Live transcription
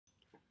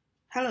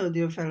Hello,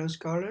 dear fellow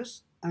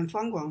scholars. I'm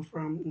Fang Guang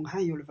from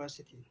Wuhan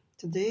University.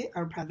 Today,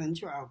 I'll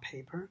present you our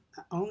paper,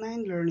 An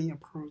Online Learning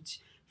Approach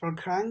for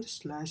Client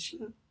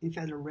Selection in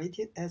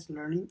Federated Edge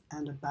Learning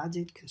and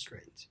Budget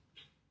Constraints.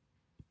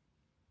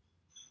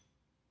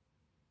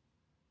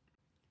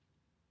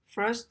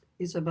 First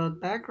is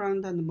about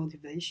background and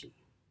motivation.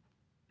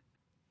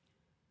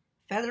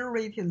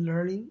 Federated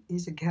learning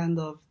is a kind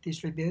of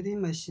distributed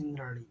machine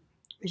learning,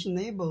 which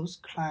enables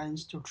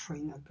clients to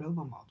train a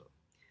global model.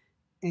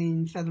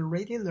 In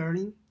federated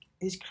learning,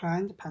 each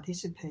client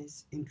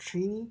participates in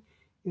training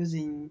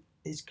using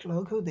its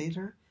local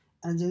data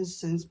and then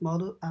sends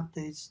model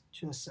updates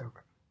to a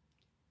server.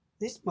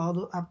 These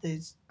model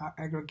updates are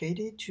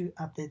aggregated to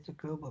update the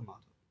global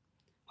model.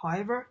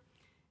 However,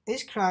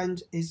 each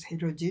client is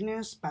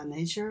heterogeneous by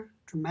nature,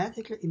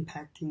 dramatically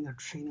impacting the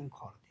training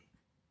quality.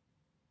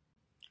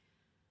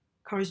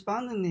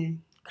 Correspondingly,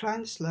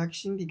 client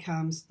selection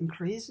becomes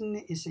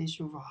increasingly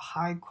essential for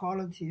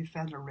high-quality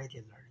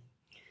federated learning.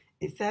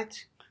 In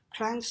fact,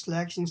 client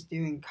selection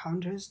still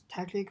encounters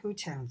technical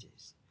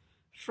challenges.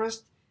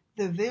 First,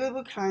 the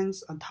available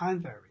clients are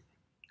time-varying.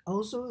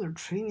 Also, the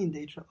training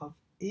data of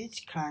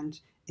each client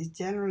is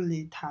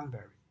generally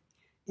time-varying.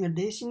 In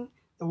addition,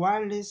 the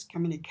wireless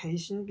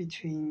communication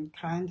between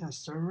client and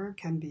server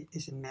can be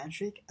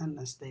asymmetric and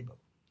unstable.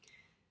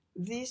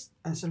 These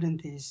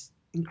uncertainties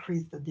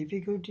increase the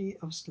difficulty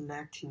of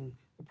selecting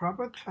the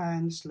proper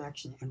client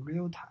selection in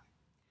real time.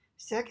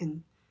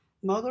 Second,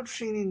 model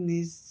training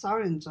needs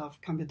thousands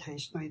of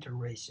computational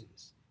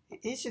iterations. In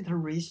each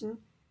iteration,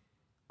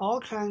 all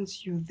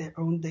clients use their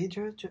own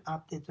data to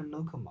update the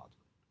local model.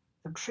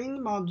 The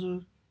trained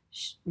model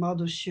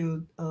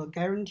should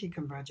guarantee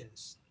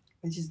convergence,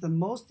 which is the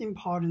most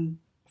important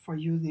for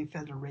using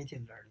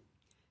federated learning.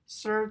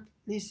 Third,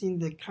 leasing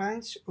the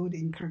clients would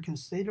incur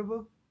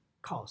considerable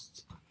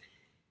costs.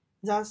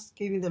 Thus,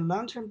 given the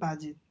long-term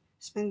budget,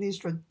 spending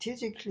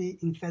strategically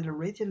in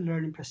federated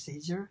learning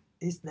procedure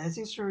is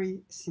necessary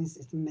since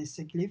it may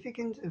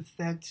significantly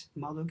affect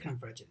model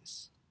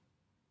convergence.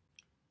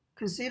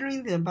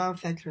 Considering the above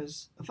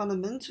factors, a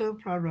fundamental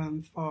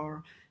problem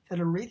for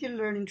federated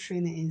learning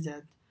training is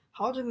that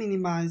how to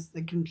minimize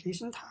the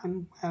completion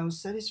time while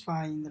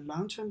satisfying the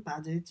long-term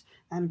budget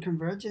and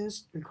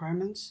convergence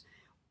requirements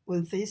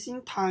when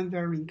facing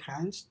time-varying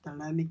clients,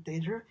 dynamic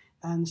data,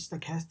 and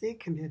stochastic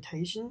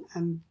computation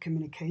and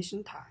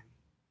communication time.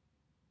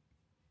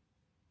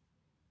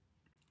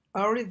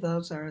 Our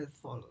results are as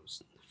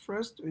follows.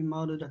 First, we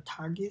modeled a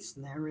target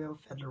scenario of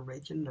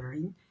federated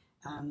learning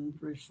and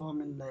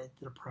reformulate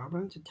the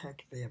problem to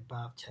tackle the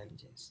above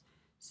challenges.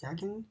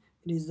 Second,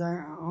 we designed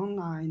an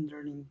online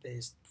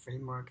learning-based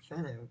framework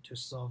FEDO to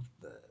solve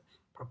the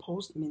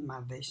proposed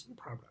minimization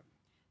problem.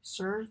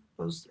 Third,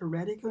 both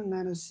theoretical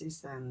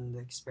analysis and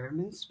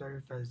experiments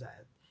verify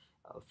that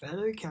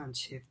FEDO can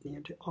achieve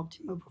near to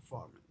optimal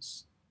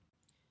performance.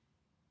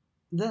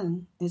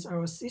 Then is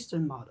our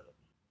system model.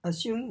 As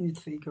shown in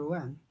Figure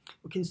 1,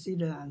 we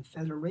consider a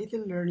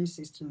federated learning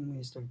system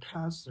with the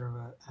cloud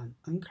server and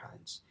N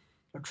clients.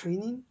 The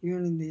training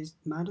usually needs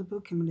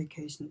multiple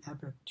communication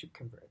epochs to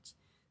convert.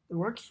 The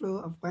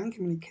workflow of one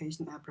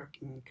communication epoch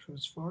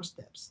includes 4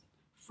 steps.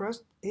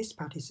 First, each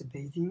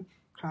participating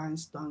client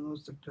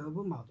downloads the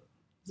global model.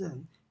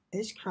 Then,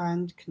 each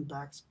client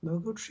conducts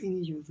local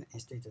training using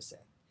its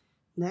dataset.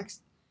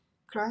 Next,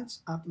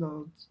 clients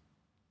upload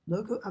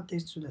local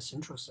updates to the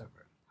central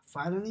server.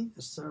 Finally,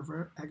 the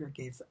server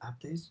aggregates the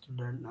updates to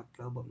learn a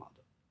global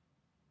model.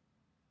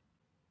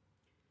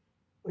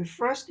 We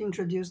first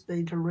introduced the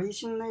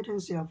iteration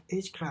latency of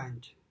each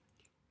client,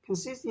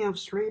 consisting of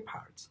 3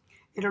 parts: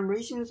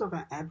 iterations of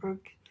an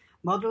epoch,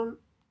 model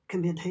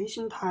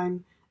computation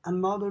time, and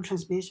model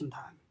transmission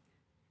time.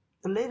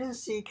 The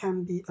latency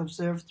can be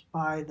observed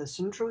by the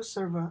central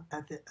server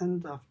at the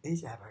end of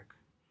each epoch.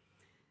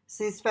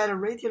 Since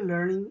federated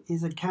learning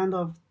is a kind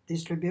of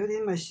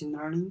distributed machine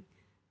learning,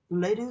 the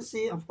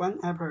latency of one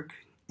epoch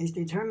is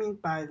determined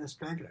by the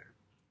straggler,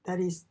 that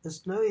is, the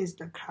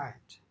slowest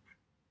client.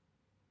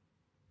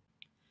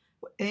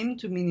 We aim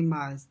to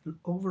minimize the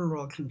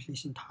overall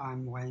completion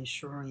time while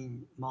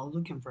ensuring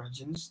model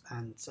convergence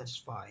and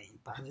satisfying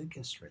budget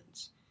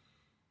constraints.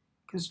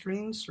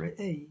 Constraint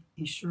 3A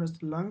ensures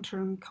the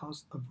long-term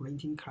cost of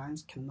renting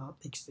clients cannot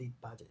exceed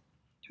budget.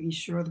 To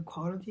ensure the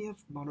quality of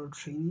model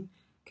training,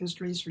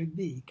 Constraint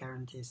 3B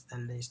guarantees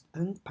at least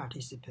N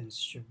participants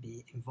should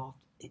be involved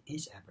in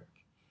each epoch.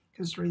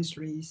 Constraint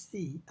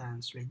 3C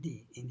and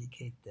 3D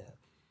indicate the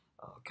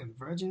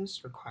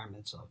convergence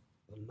requirements of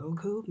the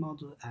local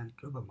model and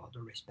global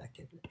model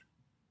respectively.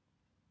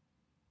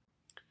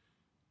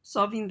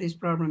 Solving this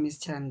problem is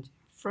challenging.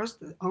 First,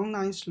 the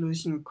online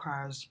solution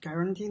requires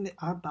guaranteeing the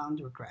outbound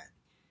regret.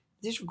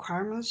 These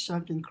requirements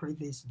sharply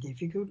increase the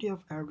difficulty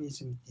of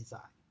algorithm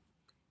design.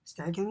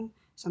 Second,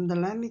 some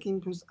dynamic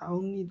inputs are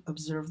only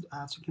observed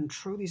after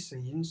control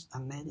decisions are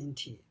made in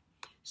T.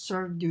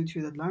 Third, due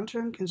to the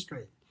long-term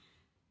constraint,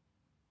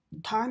 the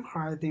time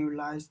horizon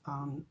relies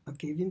on a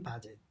given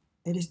budget.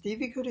 It is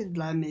difficult to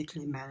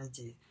dynamically manage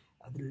the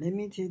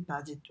limited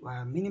budget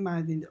while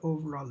minimizing the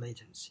overall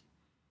latency.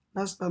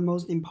 Last but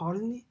most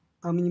importantly,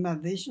 a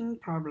minimization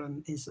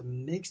problem is a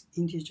mixed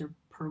integer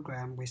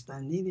program with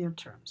nonlinear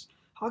terms.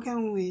 How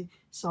can we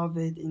solve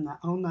it in an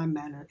online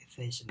manner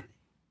efficiently?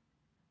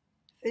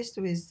 Faced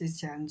with these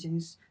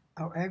challenges,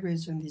 our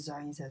algorithm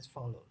design is as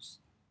follows.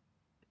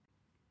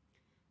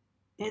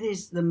 It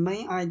is the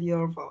main idea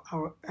of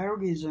our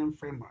algorithm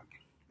framework.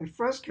 We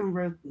first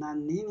convert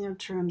nonlinear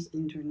terms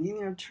into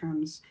linear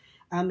terms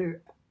and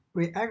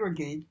we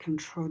aggregate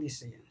control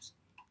decisions.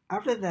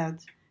 After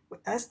that, we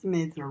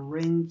estimate the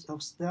range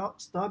of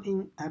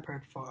stopping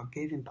epoch for a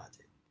given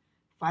budget.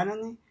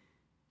 Finally,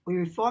 we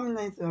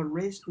reformulate a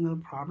rational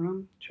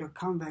problem to a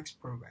convex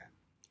program.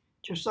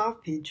 To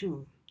solve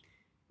P2,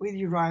 we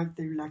derive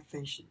the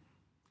relaxation.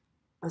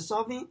 By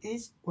solving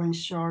each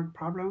one-shot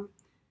problem,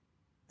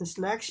 the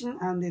selection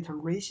and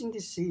iteration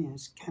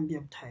decisions can be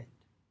obtained.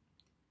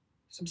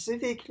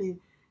 Specifically,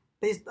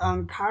 based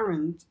on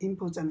current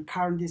inputs and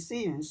current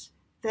decisions,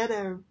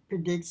 Theta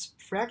predicts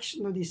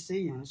fractional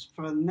decisions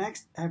for the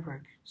next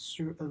epoch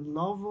through a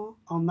novel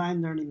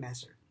online learning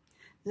method.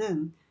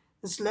 Then,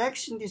 the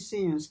selection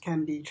decisions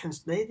can be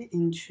translated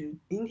into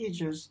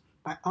integers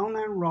by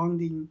online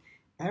rounding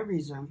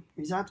algorithm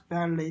without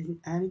violating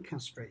any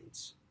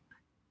constraints.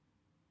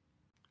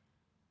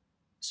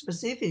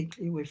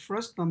 Specifically, we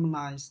first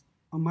normalize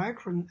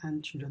Omicron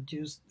and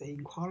introduce the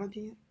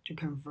inequality to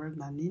convert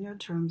nonlinear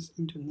terms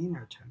into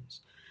linear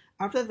terms.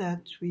 After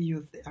that, we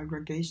use the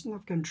aggregation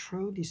of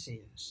control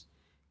decisions.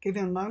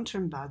 Given a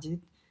long-term budget,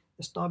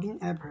 the stopping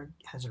epoch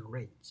has a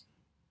range.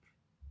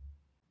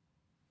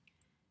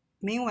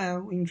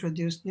 Meanwhile, we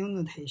introduce new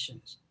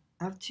notations.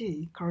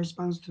 Ft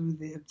corresponds to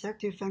the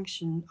objective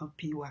function of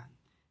P1.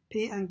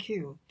 P and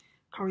Q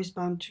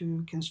correspond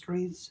to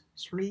constraints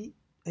 3a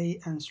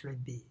and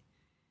 3b.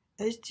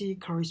 Ht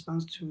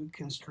corresponds to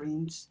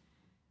constraints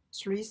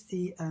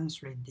 3c and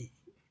 3d.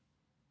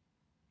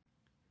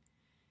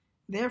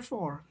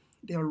 Therefore,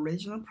 the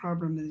original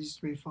problem is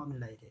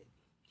reformulated.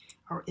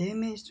 Our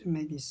aim is to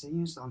make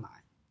decisions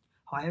online.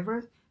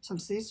 However, some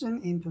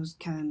system inputs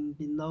can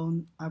be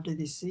known after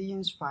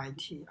decisions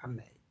phi-t are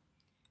made,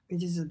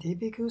 which is a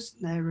typical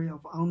scenario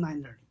of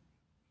online learning.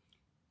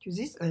 To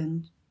this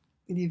end,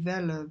 we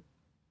develop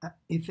an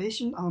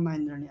efficient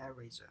online learning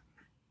algorithm.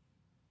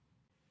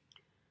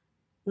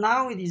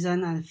 Now we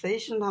design an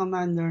efficient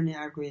online learning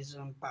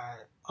algorithm by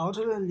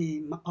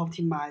alternately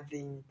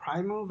optimizing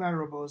primal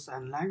variables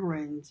and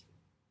Lagrange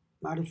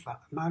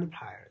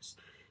multipliers.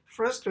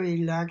 First, we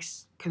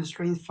relax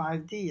constraint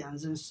 5D and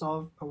then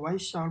solve a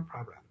one-shot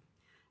problem.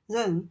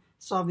 Then,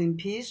 solving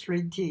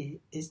P3T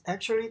is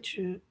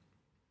actually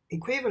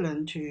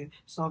equivalent to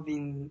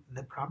solving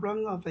the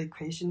problem of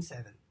equation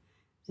 7.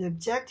 The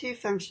objective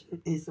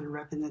function is the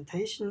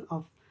representation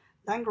of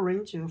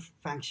Lagrange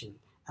function,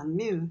 and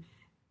mu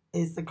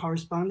is the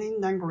corresponding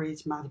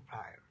Lagrange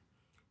multiplier.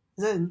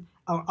 Then,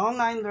 our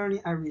online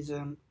learning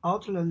algorithm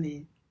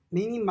ultimately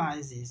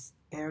minimizes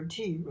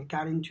LT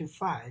regarding to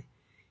phi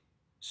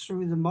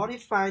through the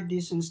modified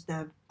distance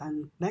step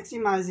and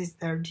maximizes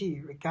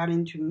LT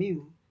regarding to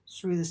mu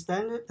through the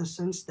standard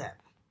ascent step.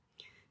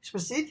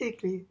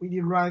 Specifically, we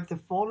derive the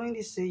following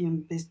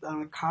decision based on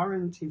the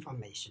current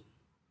information.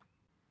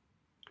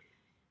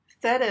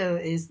 Theta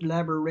is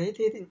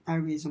elaborated in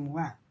algorithm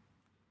 1.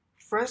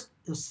 First,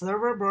 the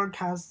server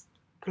broadcasts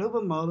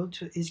global model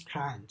to each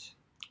client.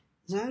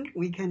 Then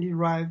we can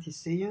derive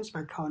decisions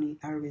by calling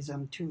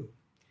algorithm 2.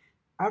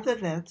 After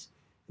that,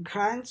 the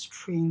clients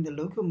train the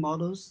local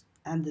models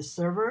and the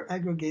server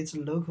aggregates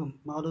local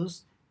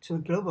models to a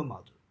global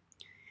model.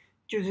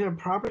 Due to the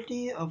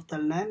property of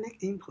dynamic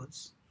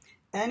inputs,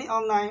 any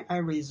online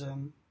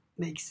algorithm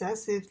may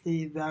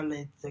excessively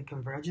violate the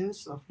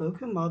convergence of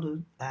local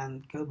model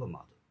and global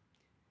model.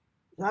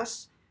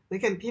 Thus, we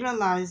can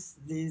penalize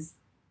these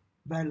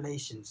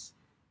violations.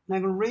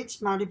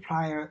 Lagrange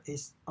multiplier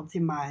is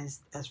optimized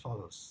as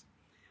follows.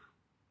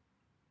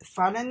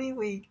 Finally,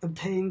 we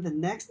obtain the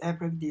next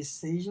epoch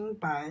decision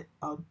by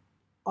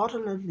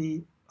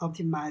alternately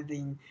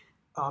optimizing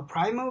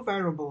primal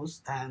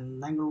variables and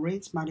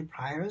Lagrange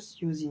multipliers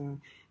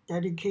using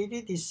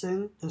dedicated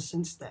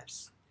ascent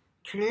steps.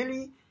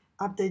 Clearly,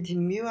 updating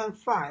mu and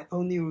phi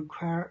only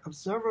require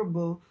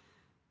observable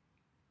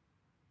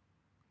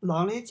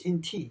knowledge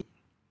in T,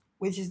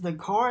 which is the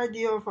core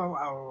idea of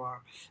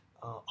our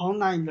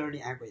online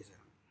learning algorithm.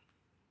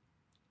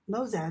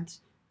 Note that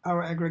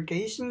our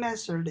aggregation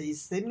method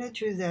is similar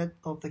to that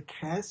of the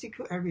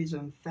classical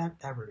algorithm fat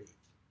average.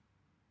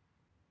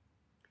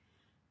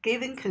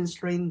 Given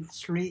constraint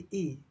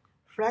 3e,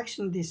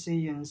 fraction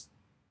decisions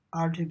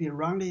are to be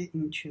rounded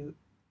into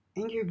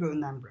integral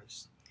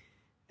numbers.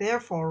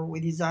 Therefore, we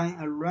design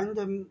a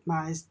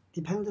randomized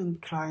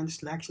dependent client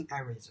selection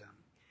algorithm.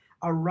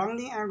 Our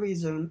rounding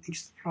algorithm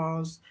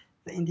explores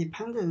the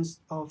independence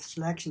of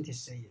selection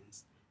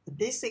decisions. The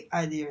basic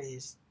idea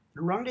is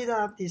rounded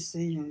up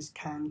decisions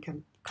can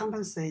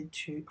compensate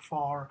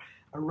for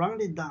a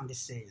rounded down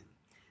decision.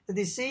 The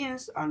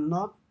decisions are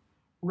not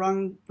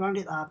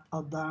rounded up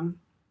or down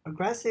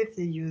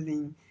aggressively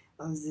using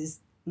this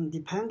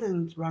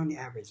independent rounding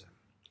algorithm.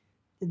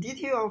 The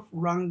detail of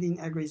rounding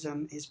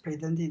algorithm is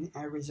presented in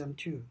algorithm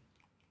 2,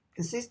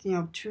 consisting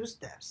of 2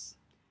 steps.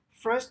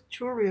 First,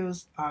 2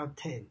 rules are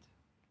obtained.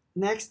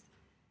 Next,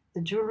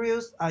 the 2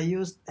 rules are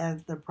used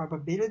as the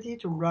probability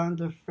to round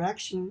the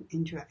fraction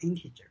into an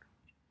integer.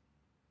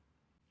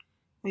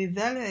 We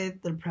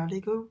evaluate the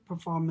practical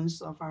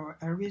performance of our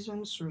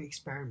algorithm through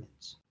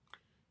experiments.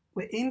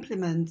 We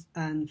implement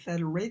an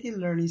federated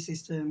learning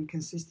system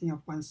consisting of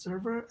 1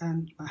 server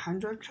and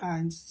 100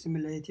 clients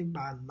simulated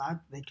by live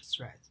weak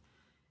threads,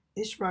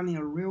 each running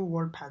a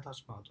real-world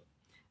PyTorch model.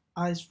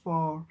 As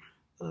for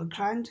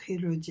client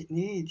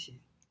heterogeneity,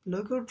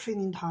 local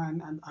training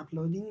time and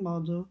uploading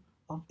model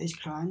of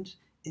each client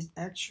is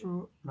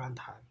actual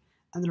runtime,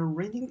 and the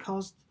rating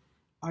costs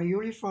are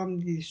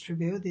uniformly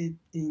distributed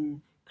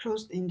in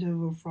closed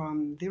interval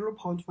from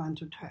 0.1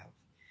 to 12.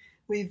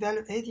 We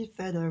evaluated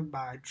Federated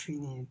by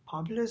training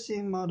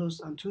population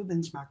models on 2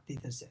 benchmark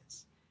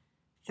datasets,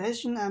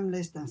 Fashion M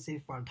less than C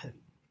for 10.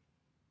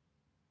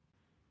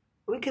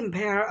 We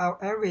compare our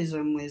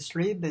algorithm with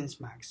 3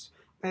 benchmarks,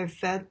 where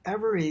Fed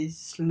average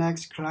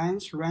selects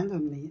clients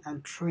randomly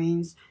and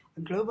trains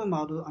a global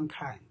model on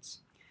clients.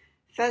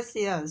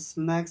 FedCS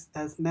selects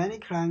as many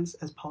clients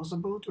as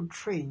possible to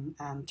train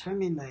and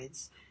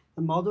terminates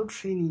the model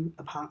training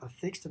upon a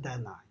fixed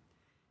deadline.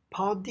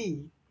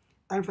 POD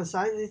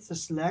emphasizes the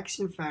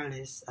selection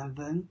fairness and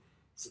then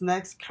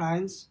selects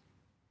clients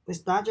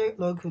with larger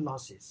local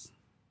losses.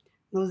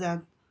 Note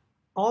that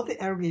all the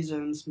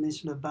algorithms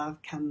mentioned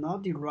above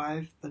cannot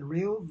derive the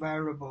real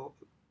variable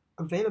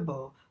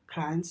available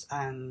clients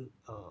and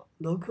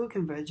local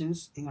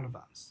convergence in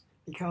advance,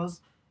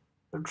 because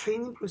the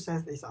training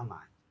process is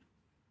online.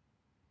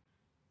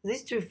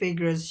 These 2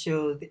 figures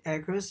show the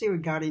accuracy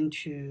regarding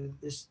to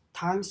this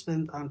time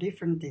spent on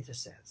different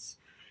datasets.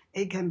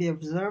 It can be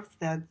observed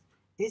that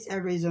each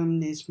algorithm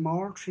needs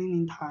more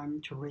training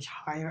time to reach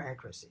higher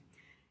accuracy.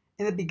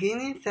 In the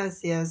beginning,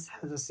 FedCS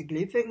has a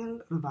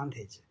significant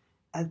advantage.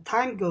 As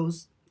time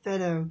goes,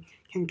 Federated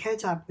can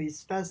catch up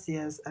with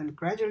FedCS and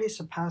gradually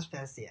surpass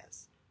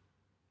FedCS.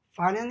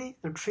 Finally,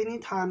 the training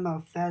time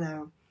of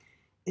Federated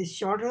is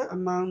shorter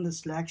among the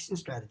selection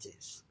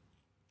strategies.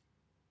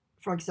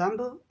 For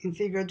example, in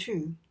Figure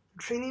 2,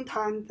 the training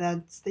time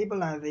that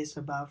stabilizes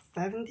above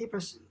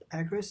 70%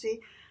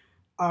 accuracy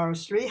are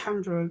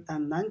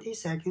 390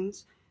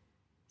 seconds,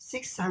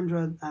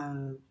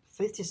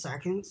 650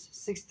 seconds,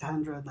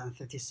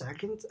 650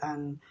 seconds,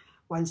 and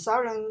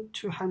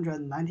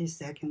 1,290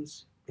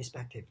 seconds,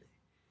 respectively.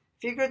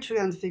 Figure 2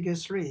 and Figure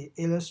 3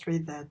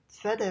 illustrate that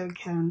Federated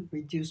can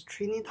reduce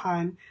training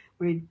time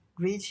with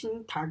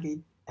reaching target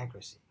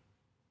accuracy.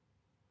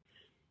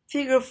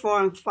 Figure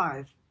 4 and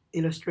 5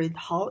 illustrate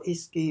how each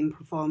scheme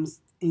performs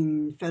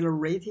in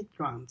federated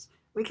rounds.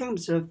 We can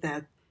observe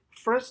that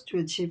first, to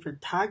achieve the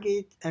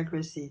target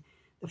accuracy,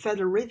 the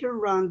federated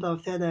round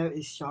of Federated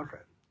is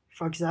shorter.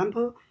 For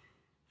example,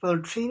 for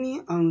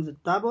training on the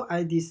double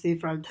ID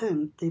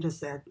C510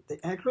 dataset, the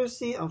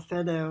accuracy of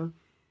Federated,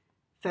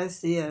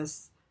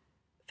 FedCS,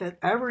 Fed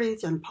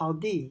average, and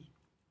POD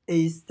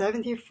is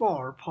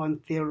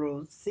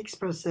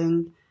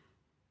 74.06%,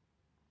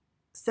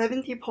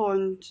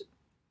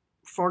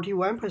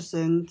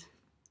 70.41%,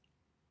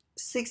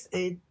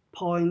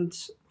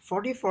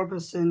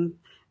 68.44%,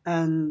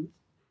 and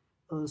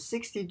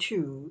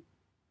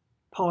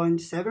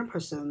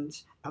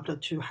 62.7% after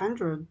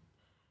 200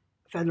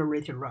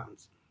 federated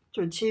rounds.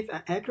 To achieve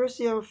an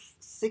accuracy of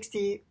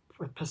 60%,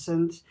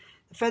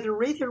 the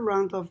federated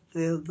round of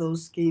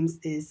those schemes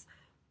is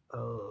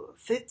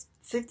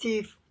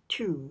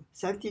 52,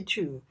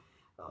 72,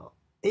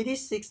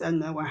 86,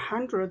 and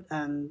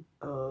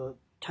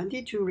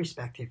 122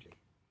 respectively.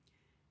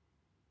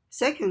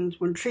 Second,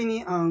 when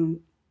training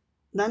on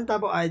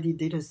non-double ID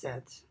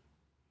datasets,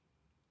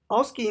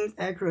 all schemes'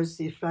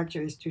 accuracy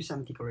fluctuates to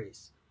some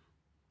degrees,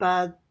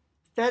 but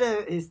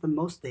Federated is the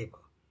most stable.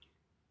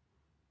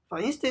 For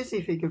instance,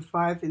 in Figure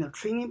 5, in the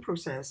training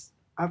process,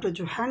 after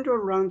 200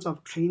 rounds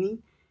of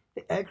training,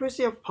 the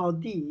accuracy of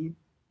POD,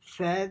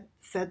 Fed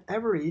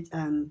average,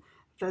 and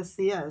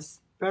FedCS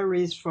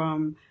varies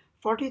from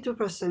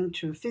 42%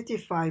 to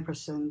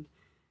 55%,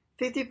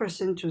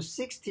 50% to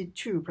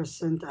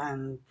 62%,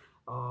 and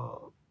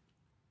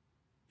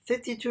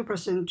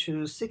 52%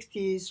 to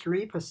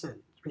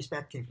 63%,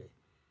 respectively.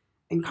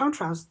 In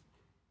contrast,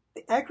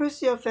 the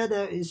accuracy of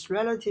Federated is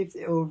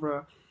relatively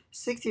over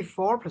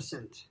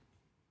 64%.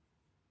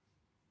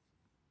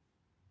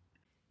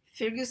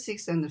 Figure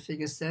 6 and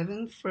Figure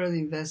 7 further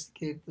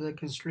investigate the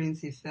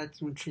constraints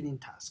effect on training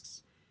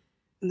tasks.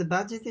 When the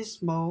budget is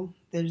small,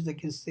 there is a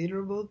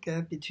considerable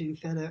gap between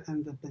Federated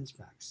and the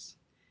benchmarks.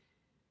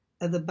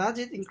 As the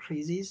budget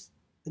increases,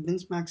 the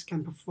benchmarks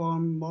can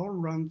perform more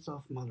rounds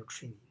of model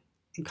training.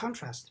 In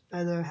contrast,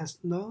 Federated has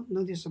no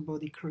noticeable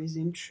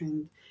decreasing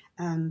trend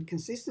and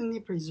consistently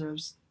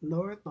preserves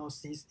lower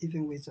losses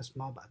even with a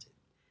small budget.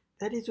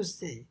 That is to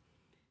say,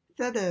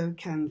 Federated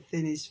can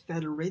finish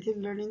federated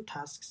learning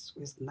tasks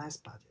with less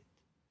budget.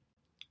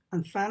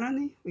 And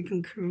finally, we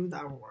conclude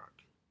our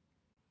work.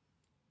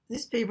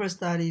 This paper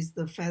studies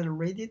the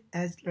federated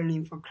edge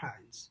learning for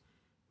clients.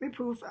 We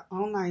prove an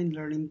online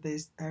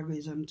learning-based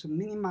algorithm to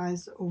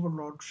minimize the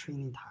overall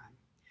training time.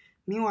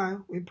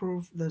 Meanwhile, we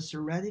prove the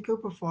theoretical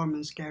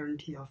performance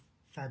guarantee of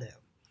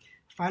FedL.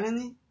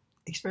 Finally,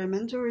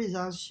 experimental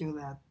results show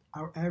that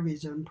our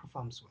algorithm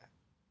performs well.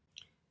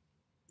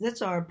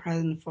 That's our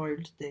present for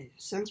you today.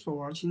 Thanks for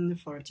watching and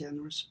for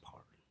generous support.